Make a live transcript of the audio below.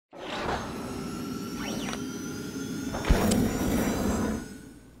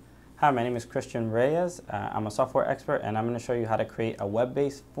Hi, my name is Christian Reyes. I'm a software expert, and I'm going to show you how to create a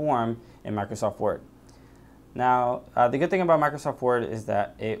web-based form in Microsoft Word. Now, the good thing about Microsoft Word is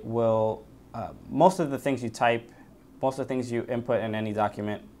that it will, most of the things you type, most of the things you input in any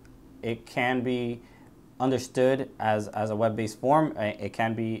document, it can be understood as a web-based form. It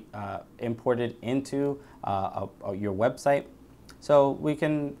can be imported into your website. So we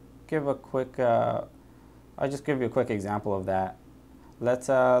can give a quick, I'll just give you a quick example of that. Let's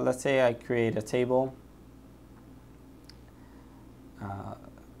say I create a table.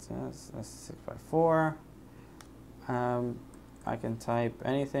 That's 6x4. I can type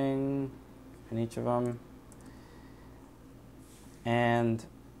anything in each of them. And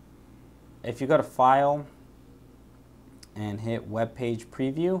if you go to File and hit Webpage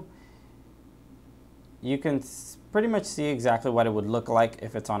Preview, you can pretty much see exactly what it would look like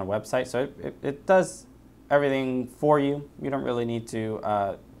if it's on a website. So it does everything for you. You don't really need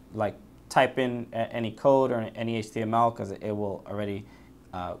to like type in any code or any HTML because it will already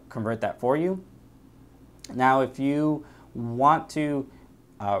convert that for you. Now, if you want to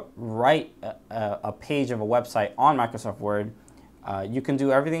write a page of a website on Microsoft Word, you can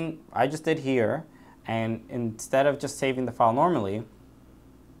do everything I just did here, and instead of just saving the file normally,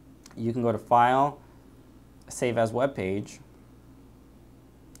 you can go to File, Save as Web Page,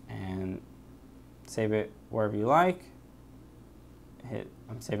 and save it wherever you like.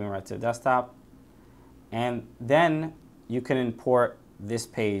 I'm saving right to the desktop, and then you can import this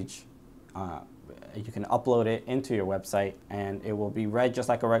page. You can upload it into your website, and it will be read just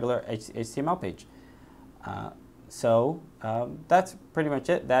like a regular HTML page. So that's pretty much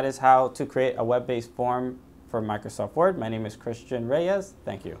it. That is how to create a web-based form for Microsoft Word. My name is Christian Reyes.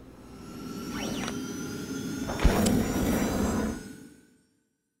 Thank you.